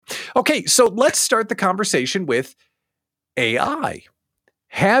Okay, so let's start the conversation with AI.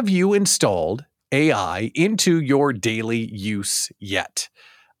 Have you installed AI into your daily use yet?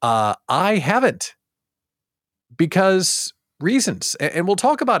 I haven't because reasons, and we'll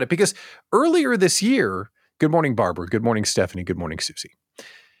talk about it because earlier this year, good morning, Barbara. Good morning, Stephanie. Good morning, Susie.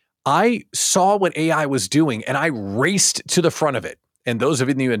 I saw what AI was doing and I raced to the front of it. And those of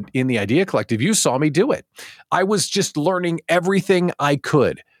you in the Idea Collective, you saw me do it. I was just learning everything I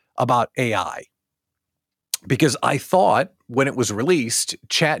could about AI because I thought when it was released,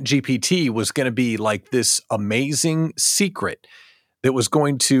 ChatGPT was going to be like this amazing secret that was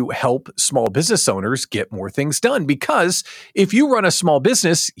going to help small business owners get more things done. Because if you run a small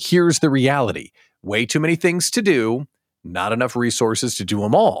business, here's the reality. Way too many things to do, not enough resources to do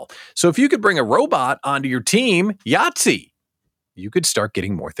them all. So if you could bring a robot onto your team, Yahtzee, you could start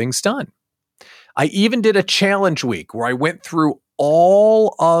getting more things done. I even did a challenge week where I went through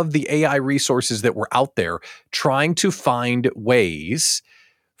all of the AI resources that were out there, trying to find ways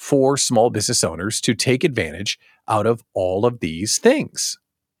for small business owners to take advantage out of all of these things.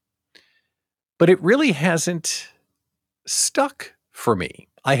 But it really hasn't stuck for me.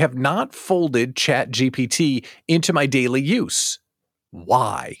 I have not folded ChatGPT into my daily use.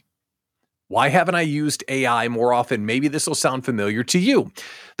 Why? Why haven't I used AI more often? Maybe this will sound familiar to you.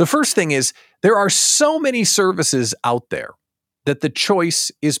 The first thing is there are so many services out there that the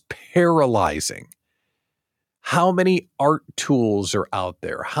choice is paralyzing. How many art tools are out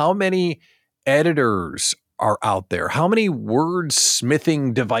there? How many editors are out there? How many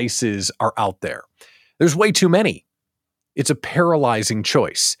wordsmithing devices are out there? There's way too many. It's a paralyzing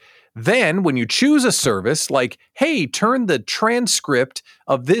choice. Then when you choose a service like, hey, turn the transcript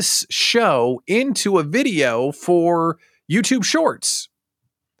of this show into a video for YouTube Shorts,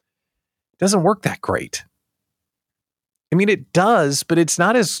 it doesn't work that great. I mean, it does, but it's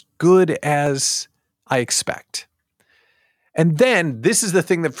not as good as I expect. And then this is the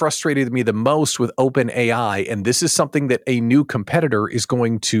thing that frustrated me the most with OpenAI, and this is something that a new competitor is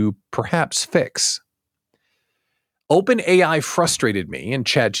going to perhaps fix. OpenAI frustrated me in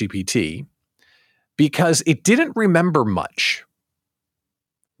ChatGPT because it didn't remember much.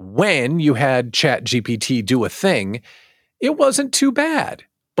 When you had ChatGPT do a thing, it wasn't too bad.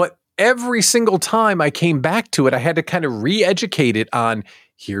 But every single time I came back to it, I had to kind of re-educate it on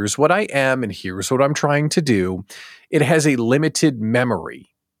here's what I am and here's what I'm trying to do. It has a limited memory.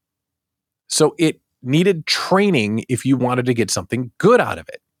 So it needed training if you wanted to get something good out of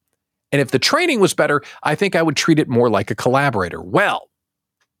it. And if the training was better, I think I would treat it more like a collaborator. Well,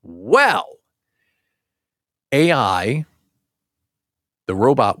 AI, the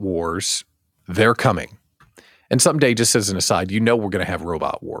robot wars, they're coming. And someday, just as an aside, we're going to have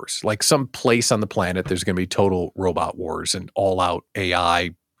robot wars. Like some place on the planet, there's going to be total robot wars and all-out AI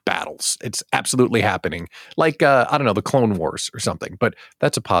battles. It's absolutely happening. Like, the Clone Wars or something. But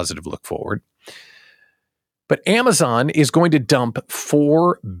that's a positive look forward. But Amazon is going to dump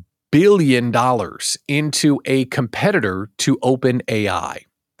 $4 billion into a competitor to OpenAI.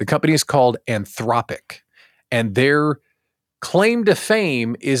 The company is called Anthropic. And their claim to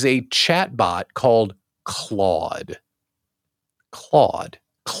fame is a chatbot called Claude. Claude.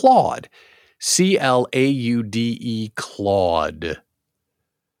 C-L-A-U-D-E, Claude.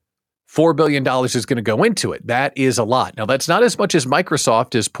 $4 billion is going to go into it. That is a lot. Now, that's not as much as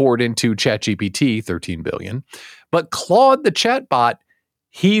Microsoft has poured into ChatGPT, $13 billion. But Claude, the chatbot,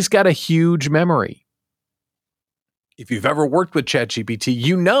 he's got a huge memory. If you've ever worked with ChatGPT,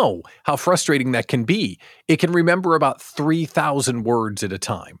 you know how frustrating that can be. It can remember about 3,000 words at a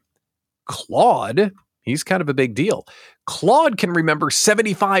time. Claude, he's kind of a big deal. Claude can remember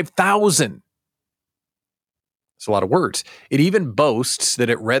 75,000. It's a lot of words. It even boasts that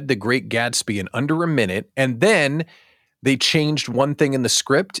it read The Great Gatsby in under a minute, and then they changed one thing in the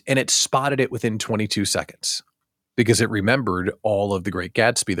script, and it spotted it within 22 seconds because it remembered all of The Great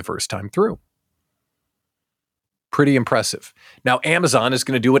Gatsby the first time through. Pretty impressive. Now, Amazon is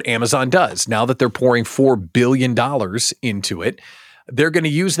going to do what Amazon does. Now that they're pouring $4 billion into it, they're going to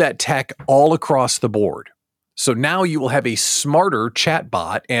use that tech all across the board. So now you will have a smarter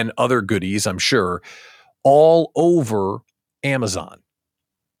chatbot and other goodies, I'm sure, all over Amazon.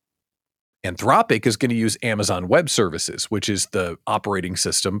 Anthropic is going to use Amazon Web Services, which is the operating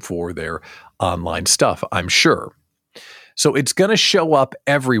system for their online stuff, I'm sure. So it's going to show up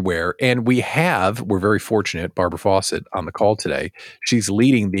everywhere. And we're very fortunate, Barbara Fawcett on the call today. She's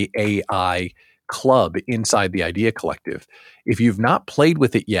leading the AI club inside the Idea Collective. If you've not played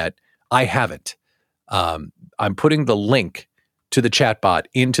with it yet, I haven't. I'm putting the link to the chatbot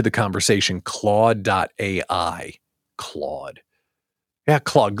into the conversation, Claude.ai. Claude. Yeah,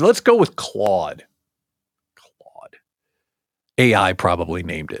 Claude. Let's go with Claude. Claude. AI probably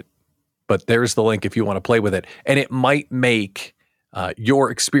named it. But there's the link if you want to play with it. And it might make your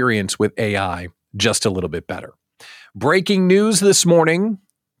experience with AI just a little bit better. Breaking news this morning.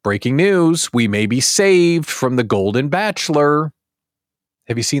 Breaking news. We may be saved from the Golden Bachelor.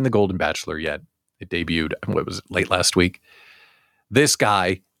 Have you seen the Golden Bachelor yet? It debuted, what was it, late last week? This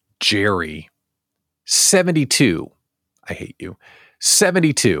guy, Jerry, 72. I hate you.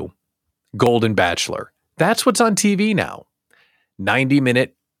 72, Golden Bachelor. That's what's on TV now.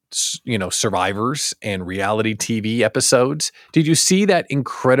 90-minute, survivors and reality TV episodes. Did you see that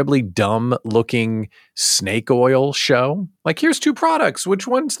incredibly dumb looking snake oil show? Like, here's two products. Which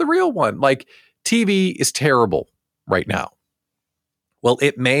one's the real one? Like, TV is terrible right now. Well,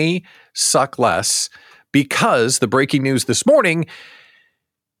 it may suck less because the breaking news this morning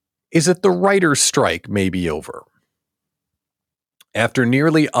is that the writer's strike may be over. After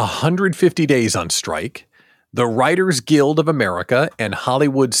nearly 150 days on strike, the Writers Guild of America and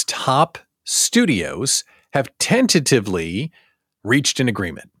Hollywood's top studios have tentatively reached an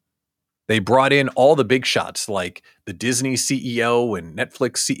agreement. They brought in all the big shots like the Disney CEO and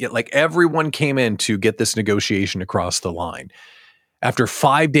Netflix CEO, like everyone came in to get this negotiation across the line. After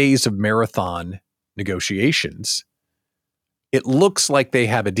 5 days of marathon negotiations, it looks like they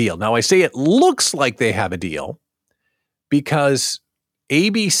have a deal. Now, I say it looks like they have a deal because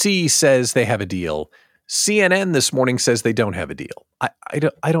ABC says they have a deal. CNN this morning says they don't have a deal. I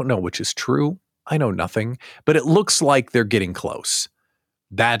don't know which is true. I know nothing, but it looks like they're getting close.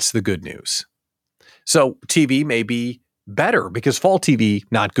 That's the good news. So TV may be better because fall TV,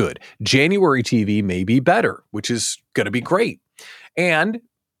 not good. January TV may be better, which is going to be great. And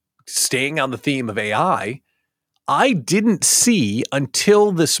staying on the theme of AI, I didn't see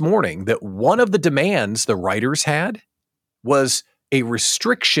until this morning that one of the demands the writers had was a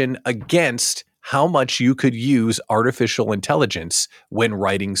restriction against how much you could use artificial intelligence when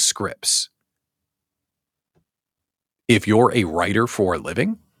writing scripts. If you're a writer for a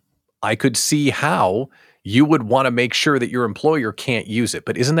living, I could see how you would want to make sure that your employer can't use it.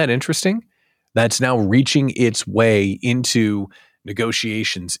 But isn't that interesting? That's now reaching its way into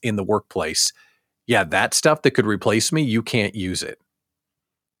negotiations in the workplace. Yeah, that stuff that could replace me, you can't use it.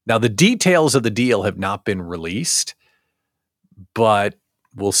 Now, the details of the deal have not been released, but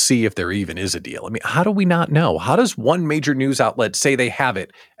we'll see if there even is a deal. I mean, how do we not know? How does one major news outlet say they have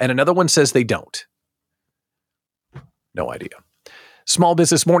it and another one says they don't? No idea. Small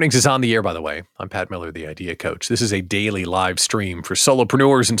Business Mornings is on the air, by the way. I'm Pat Miller, the Idea Coach. This is a daily live stream for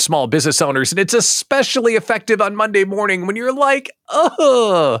solopreneurs and small business owners, and it's especially effective on Monday morning when you're like,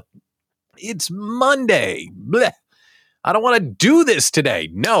 it's Monday. Blech. I don't want to do this today.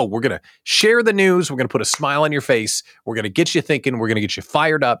 No, we're going to share the news. We're going to put a smile on your face. We're going to get you thinking. We're going to get you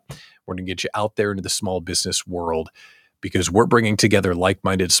fired up. We're going to get you out there into the small business world because we're bringing together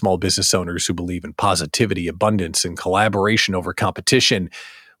like-minded small business owners who believe in positivity, abundance, and collaboration over competition.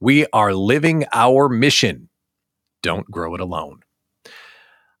 We are living our mission. Don't grow it alone.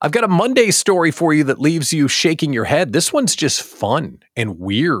 I've got a Monday story for you that leaves you shaking your head. This one's just fun and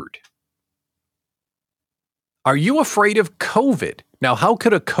weird. Are you afraid of COVID? Now, how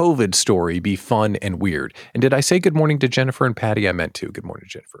could a COVID story be fun and weird? And did I say good morning to Jennifer and Patty? I meant to. Good morning,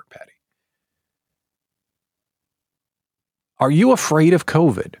 Jennifer and Patty. Are you afraid of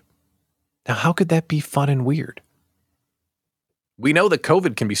COVID? Now, how could that be fun and weird? We know that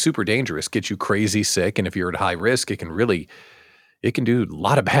COVID can be super dangerous, get you crazy sick, and if you're at high risk, it can do a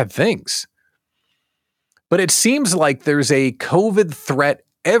lot of bad things. But it seems like there's a COVID threat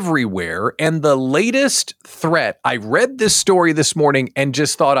everywhere. And the latest threat, I read this story this morning and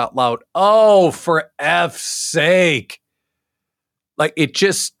just thought out loud, oh, for F's sake. Like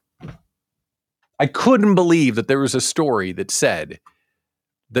I couldn't believe that there was a story that said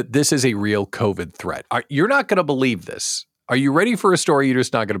that this is a real COVID threat. You're not going to believe this. Are you ready for a story you're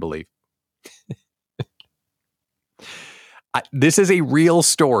just not going to believe? This is a real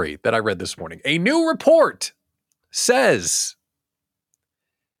story that I read this morning. A new report says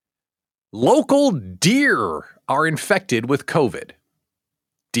local deer are infected with COVID.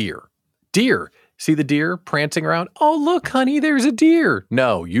 Deer. See the deer prancing around? Oh, look, honey, there's a deer.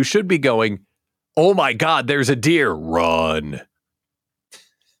 No, you should be going, oh my God, there's a deer. Run.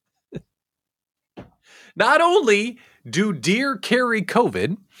 Not only do deer carry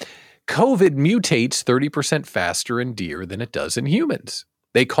COVID, COVID mutates 30% faster in deer than it does in humans.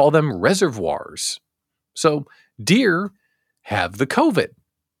 They call them reservoirs. So deer have the COVID.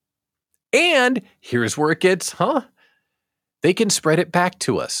 And here's where it gets, they can spread it back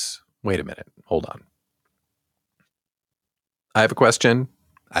to us. Wait a minute. Hold on. I have a question.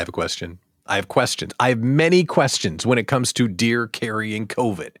 I have a question. I have questions. I have many questions when it comes to deer carrying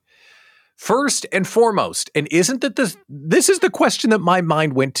COVID. First and foremost, and isn't that this is the question that my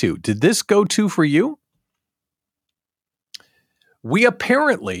mind went to. Did this go to for you? We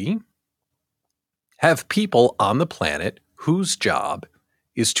apparently have people on the planet whose job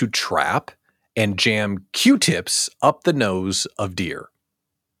is to trap and jam Q-tips up the nose of deer.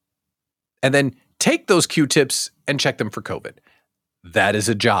 And then take those Q-tips and check them for COVID. That is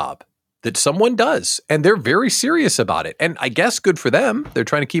a job that someone does, and they're very serious about it. And I guess good for them. They're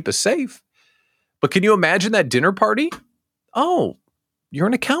trying to keep us safe. But can you imagine that dinner party? Oh, you're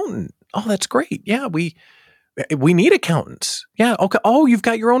an accountant. Oh, that's great. Yeah, we need accountants. Yeah, okay. Oh, you've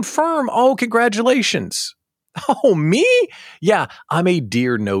got your own firm. Oh, congratulations. Oh, me? Yeah, I'm a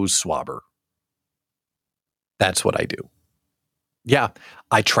deer nose swabber. That's what I do. Yeah,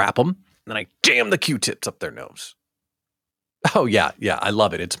 I trap them, and then I jam the Q-tips up their nose. Oh, yeah, I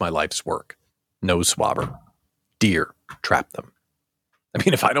love it. It's my life's work. Nose swabber. Deer, trap them. I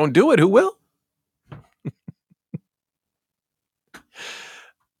mean, if I don't do it, who will?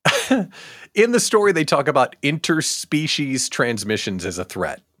 In the story, they talk about interspecies transmissions as a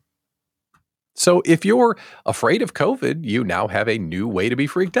threat. So if you're afraid of COVID, you now have a new way to be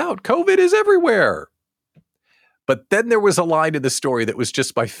freaked out. COVID is everywhere. But then there was a line in the story that was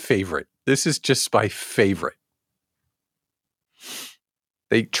just my favorite. This is just my favorite.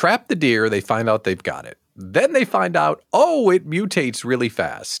 They trap the deer. They find out they've got it. Then they find out, oh, it mutates really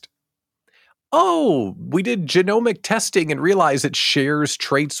fast. Oh, we did genomic testing and realize it shares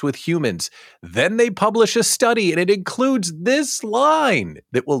traits with humans. Then they publish a study and it includes this line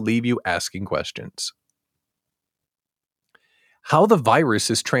that will leave you asking questions. How the virus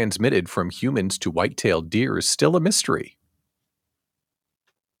is transmitted from humans to white-tailed deer is still a mystery.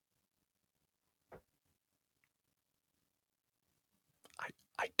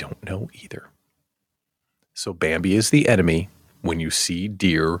 I don't know either. So Bambi is the enemy. When you see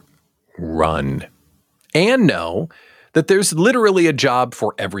deer, run. And know that there's literally a job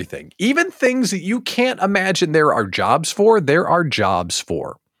for everything. Even things that you can't imagine there are jobs for, there are jobs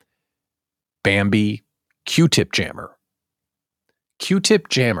for. Bambi, Q-tip jammer. Q-tip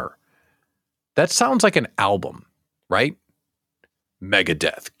jammer. That sounds like an album, right?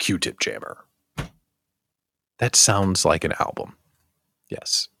 Megadeth, Q-tip jammer. That sounds like an album.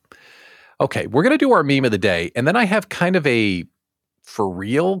 Yes. Okay, we're going to do our meme of the day, and then I have kind of a for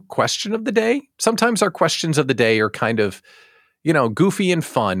real question of the day. Sometimes our questions of the day are kind of, goofy and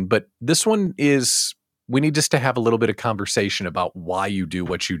fun, but this one is, we need just to have a little bit of conversation about why you do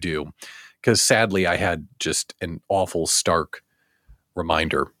what you do. Because sadly, I had just an awful, stark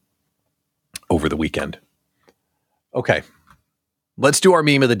reminder over the weekend. Okay, let's do our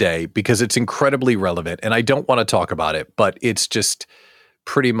meme of the day because it's incredibly relevant, and I don't want to talk about it, but it's just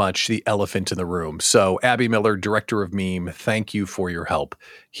pretty much the elephant in the room. So, Abby Miller, director of meme, thank you for your help.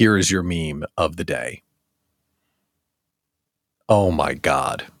 Here is your meme of the day. Oh my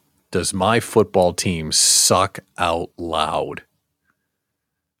God, does my football team suck out loud?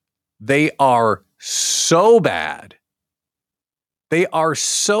 They are so bad. They are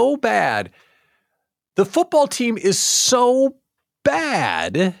so bad. The football team is so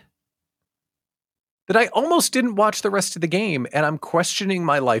bad that I almost didn't watch the rest of the game, and I'm questioning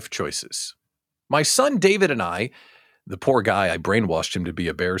my life choices. My son David and I, the poor guy, I brainwashed him to be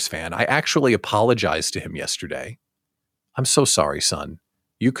a Bears fan. I actually apologized to him yesterday. I'm so sorry, son.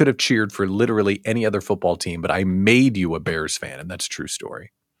 You could have cheered for literally any other football team, but I made you a Bears fan, and that's a true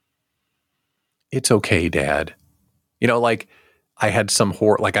story. It's okay, Dad. I had some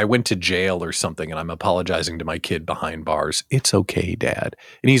I went to jail or something and I'm apologizing to my kid behind bars. It's okay, Dad.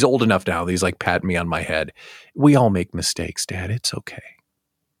 And he's old enough now that he's patting me on my head. We all make mistakes, Dad. It's okay.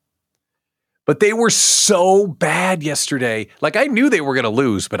 But they were so bad yesterday. I knew they were going to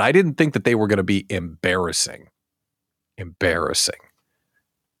lose, but I didn't think that they were going to be embarrassing. Embarrassing.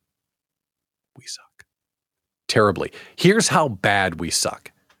 We suck. Terribly. Here's how bad we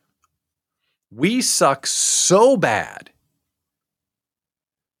suck. We suck so bad.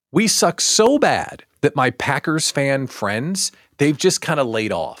 We suck so bad that my Packers fan friends, they've just kind of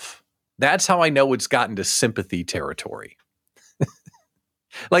laid off. That's how I know it's gotten to sympathy territory.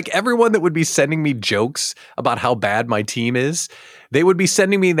 Everyone that would be sending me jokes about how bad my team is, they would be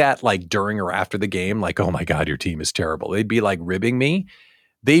sending me that during or after the game, oh my God, your team is terrible. They'd be ribbing me.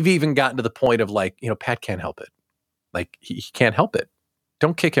 They've even gotten to the point of Pat can't help it. He can't help it.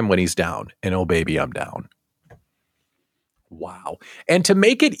 Don't kick him when he's down. And oh baby, I'm down. Wow. And to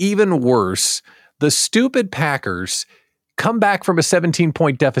make it even worse, the stupid Packers come back from a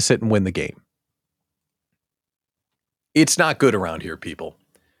 17-point deficit and win the game. It's not good around here, people.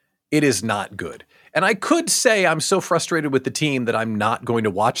 It is not good. And I could say I'm so frustrated with the team that I'm not going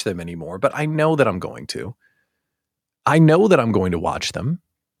to watch them anymore, but I know that I'm going to. I know that I'm going to watch them.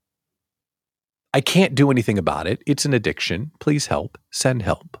 I can't do anything about it. It's an addiction. Please help. Send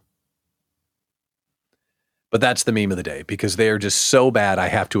help. But that's the meme of the day because they are just so bad I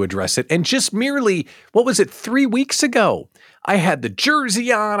have to address it. And just merely, what was it, 3 weeks ago? I had the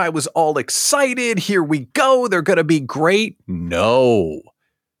jersey on. I was all excited. Here we go. They're going to be great. No.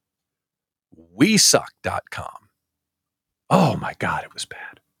 WeSuck.com. Oh my God, it was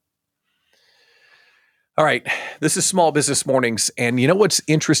bad. All right, this is Small Business Mornings. And you know what's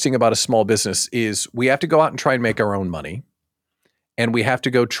interesting about a small business is we have to go out and try and make our own money. And we have to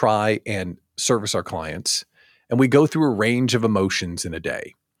go try and service our clients. And we go through a range of emotions in a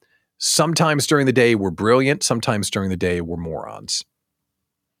day. Sometimes during the day, we're brilliant. Sometimes during the day, we're morons.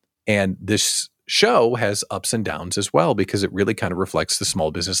 And this show has ups and downs as well because it really kind of reflects the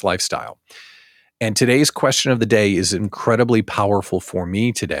small business lifestyle. And today's question of the day is incredibly powerful for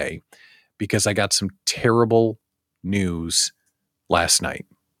me today because I got some terrible news last night.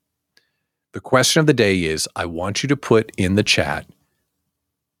 The question of the day is, I want you to put in the chat,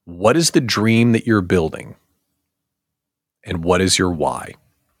 what is the dream that you're building? And what is your why?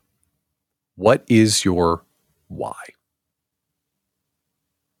 What is your why?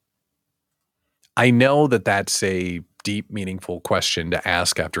 I know that that's a deep, meaningful question to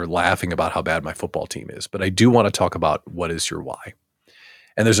ask after laughing about how bad my football team is, but I do want to talk about what is your why.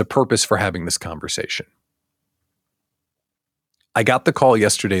 And there's a purpose for having this conversation. I got the call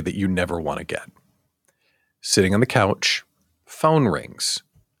yesterday that you never want to get. Sitting on the couch, phone rings.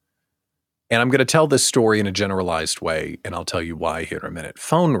 And I'm going to tell this story in a generalized way, and I'll tell you why here in a minute.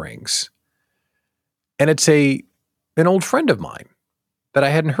 Phone rings. And it's an old friend of mine that I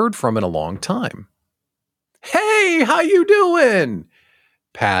hadn't heard from in a long time. Hey, how you doing?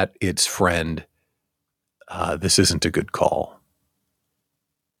 Pat, it's friend. This isn't a good call.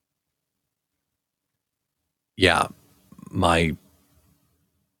 Yeah, my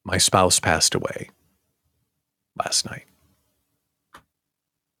spouse passed away last night.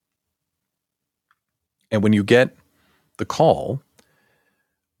 And when you get the call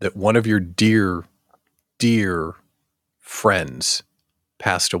that one of your dear, dear friends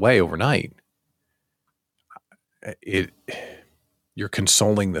passed away overnight, you're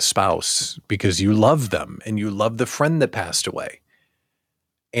consoling the spouse because you love them and you love the friend that passed away.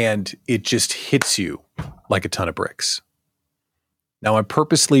 And it just hits you like a ton of bricks. Now, I'm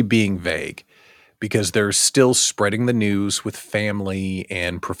purposely being vague because they're still spreading the news with family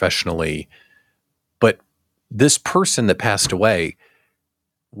and professionally. But this person that passed away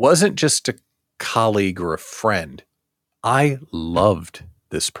wasn't just a colleague or a friend. I loved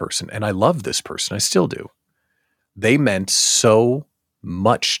this person, and I love this person. I still do. They meant so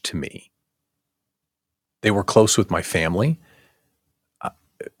much to me. They were close with my family,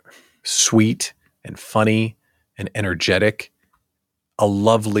 sweet and funny and energetic, a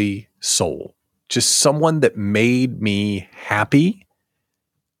lovely soul, just someone that made me happy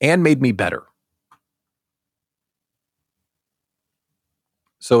and made me better.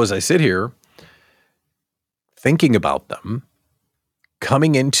 So as I sit here thinking about them,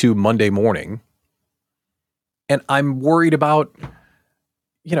 coming into Monday morning, and I'm worried about,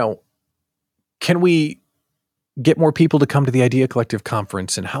 can we get more people to come to the Idea Collective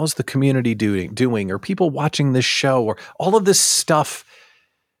conference? And how's the community doing? Are people watching this show? Or all of this stuff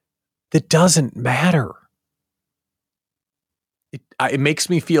that doesn't matter. It makes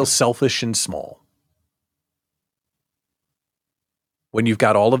me feel selfish and small. When you've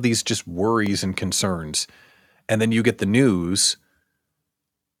got all of these just worries and concerns, and then you get the news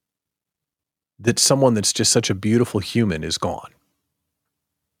that someone that's just such a beautiful human is gone.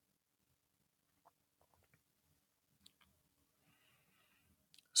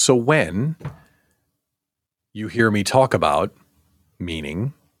 So when you hear me talk about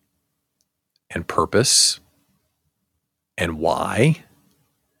meaning and purpose and why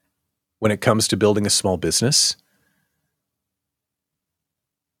when it comes to building a small business,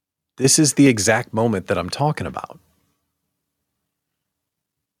 this is the exact moment that I'm talking about.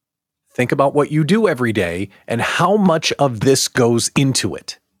 Think about what you do every day and how much of this goes into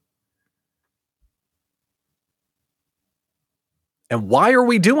it. And why are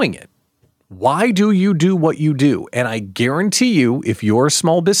we doing it? Why do you do what you do? And I guarantee you, if you're a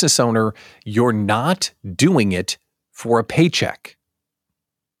small business owner, you're not doing it for a paycheck.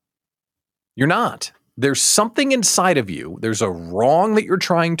 You're not. There's something inside of you. There's a wrong that you're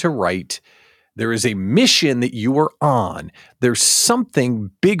trying to right. There is a mission that you are on. There's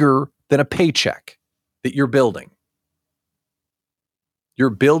something bigger than a paycheck that you're building. You're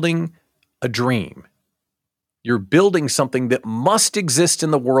building a dream. You're building something that must exist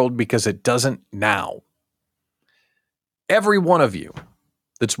in the world because it doesn't now. Every one of you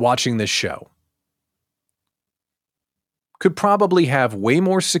that's watching this show could probably have way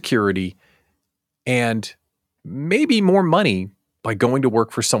more security and maybe more money by going to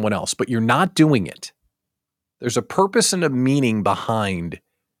work for someone else, but you're not doing it. There's a purpose and a meaning behind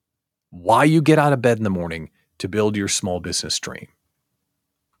why you get out of bed in the morning to build your small business dream.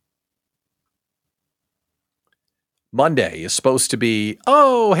 Monday is supposed to be,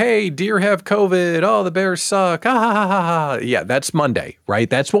 oh, hey, deer have COVID. Oh, the bears suck. Ha, ha, ha, ha, ha. Yeah, that's Monday, right?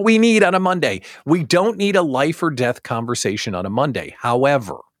 That's what we need on a Monday. We don't need a life or death conversation on a Monday.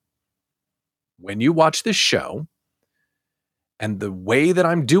 However, when you watch this show and the way that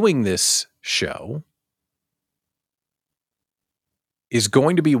I'm doing this show is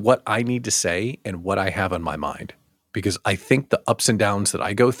going to be what I need to say and what I have on my mind, because I think the ups and downs that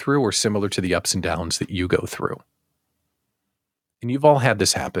I go through are similar to the ups and downs that you go through. And you've all had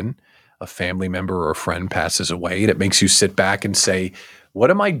this happen. A family member or a friend passes away, and it makes you sit back and say, what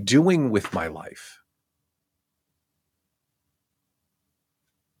am I doing with my life?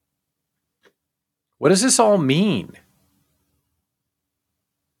 What does this all mean?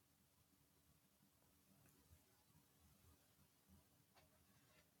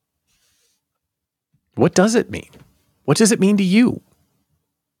 What does it mean? What does it mean to you?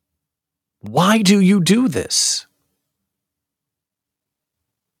 Why do you do this?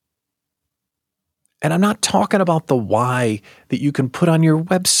 And I'm not talking about the why that you can put on your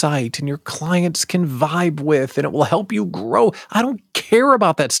website and your clients can vibe with and it will help you grow. I don't care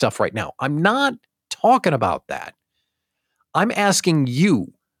about that stuff right now. I'm not talking about that. I'm asking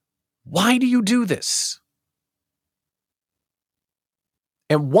you, why do you do this?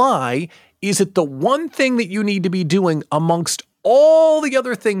 And why is it the one thing that you need to be doing amongst all the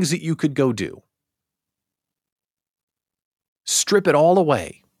other things that you could go do? Strip it all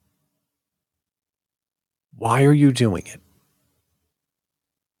away. Why are you doing it?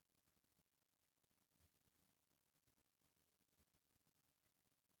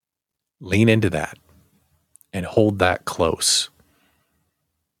 Lean into that and hold that close,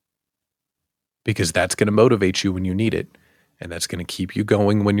 because that's going to motivate you when you need it, and that's going to keep you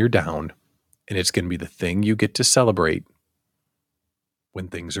going when you're down, and it's going to be the thing you get to celebrate when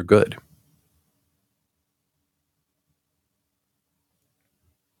things are good.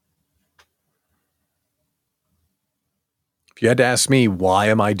 If you had to ask me, why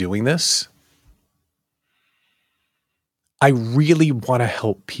am I doing this? I really want to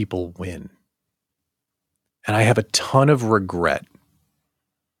help people win. And I have a ton of regret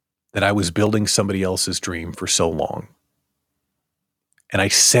that I was building somebody else's dream for so long. And I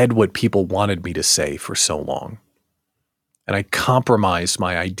said what people wanted me to say for so long. And I compromised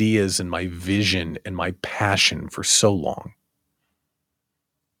my ideas and my vision and my passion for so long.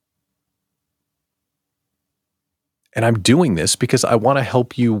 And I'm doing this because I want to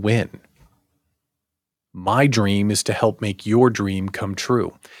help you win. My dream is to help make your dream come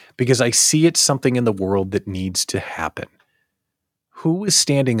true, because I see it's something in the world that needs to happen. Who is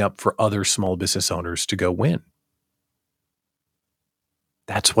standing up for other small business owners to go win?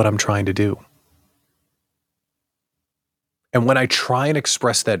 That's what I'm trying to do. And when I try and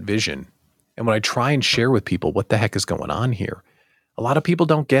express that vision, and when I try and share with people what the heck is going on here, a lot of people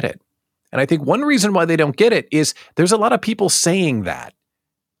don't get it. And I think one reason why they don't get it is there's a lot of people saying that,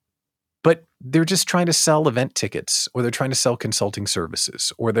 but they're just trying to sell event tickets, or they're trying to sell consulting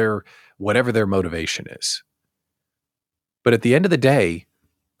services, or they're whatever their motivation is. But at the end of the day,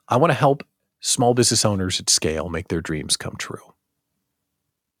 I want to help small business owners at scale make their dreams come true.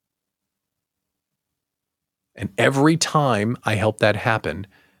 And every time I help that happen,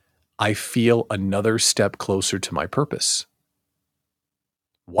 I feel another step closer to my purpose.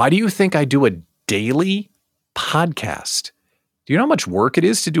 Why do you think I do a daily podcast? Do you know how much work it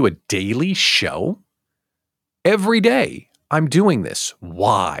is to do a daily show? Every day I'm doing this.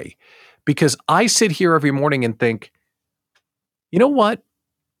 Why? Because I sit here every morning and think, you know what?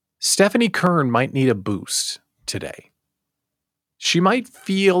 Stephanie Kern might need a boost today. She might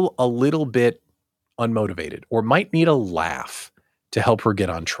feel a little bit unmotivated, or might need a laugh to help her get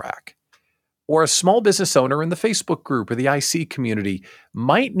on track. Or a small business owner in the Facebook group or the IC community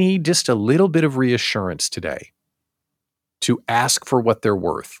might need just a little bit of reassurance today to ask for what they're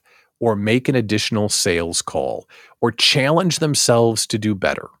worth, or make an additional sales call, or challenge themselves to do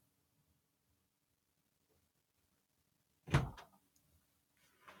better.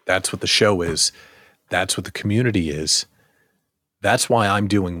 That's what the show is. That's what the community is. That's why I'm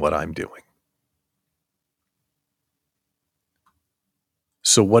doing what I'm doing.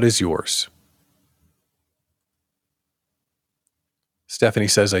 So what is yours? Stephanie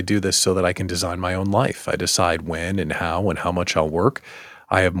says, I do this so that I can design my own life. I decide when and how much I'll work.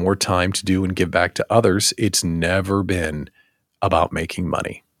 I have more time to do and give back to others. It's never been about making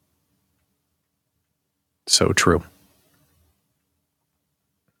money. So true.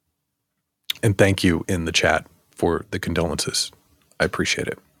 And thank you in the chat for the condolences. I appreciate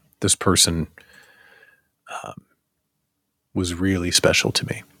it. This person was really special to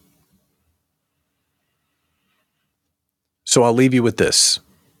me. So I'll leave you with this.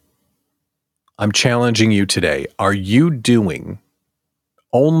 I'm challenging you today. Are you doing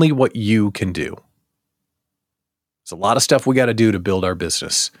only what you can do? There's a lot of stuff we got to do to build our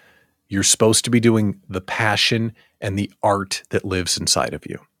business. You're supposed to be doing the passion and the art that lives inside of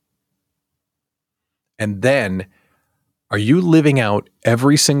you. And then, are you living out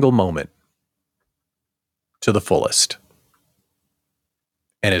every single moment to the fullest?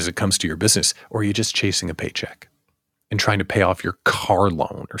 And as it comes to your business, or are you just chasing a paycheck and trying to pay off your car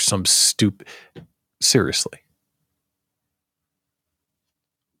loan or some stupid... Seriously.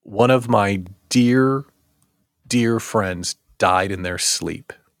 One of my dear, dear friends died in their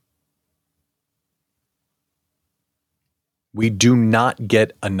sleep. We do not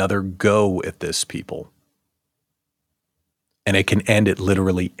get another go at this, people. And it can end at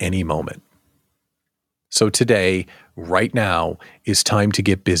literally any moment. So today, right now, is time to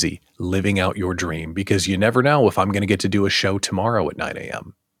get busy living out your dream, because you never know if I'm going to get to do a show tomorrow at 9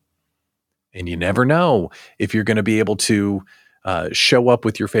 a.m. And you never know if you're going to be able to show up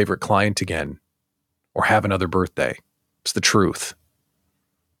with your favorite client again or have another birthday. It's the truth.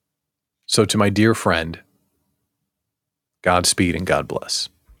 So to my dear friend, Godspeed and God bless.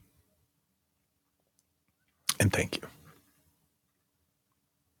 And thank you.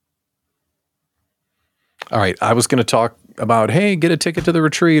 All right, I was going to talk about, hey, get a ticket to the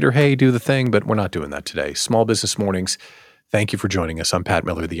retreat, or hey, do the thing, but we're not doing that today. Small Business Mornings, thank you for joining us. I'm Pat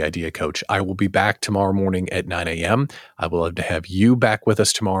Miller, the Idea Coach. I will be back tomorrow morning at 9 a.m. I would love to have you back with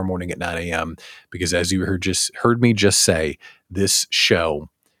us tomorrow morning at 9 a.m. because as you heard me just say, this show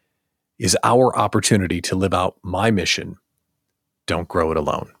is our opportunity to live out my mission. Don't grow it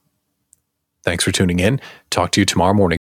alone. Thanks for tuning in. Talk to you tomorrow morning.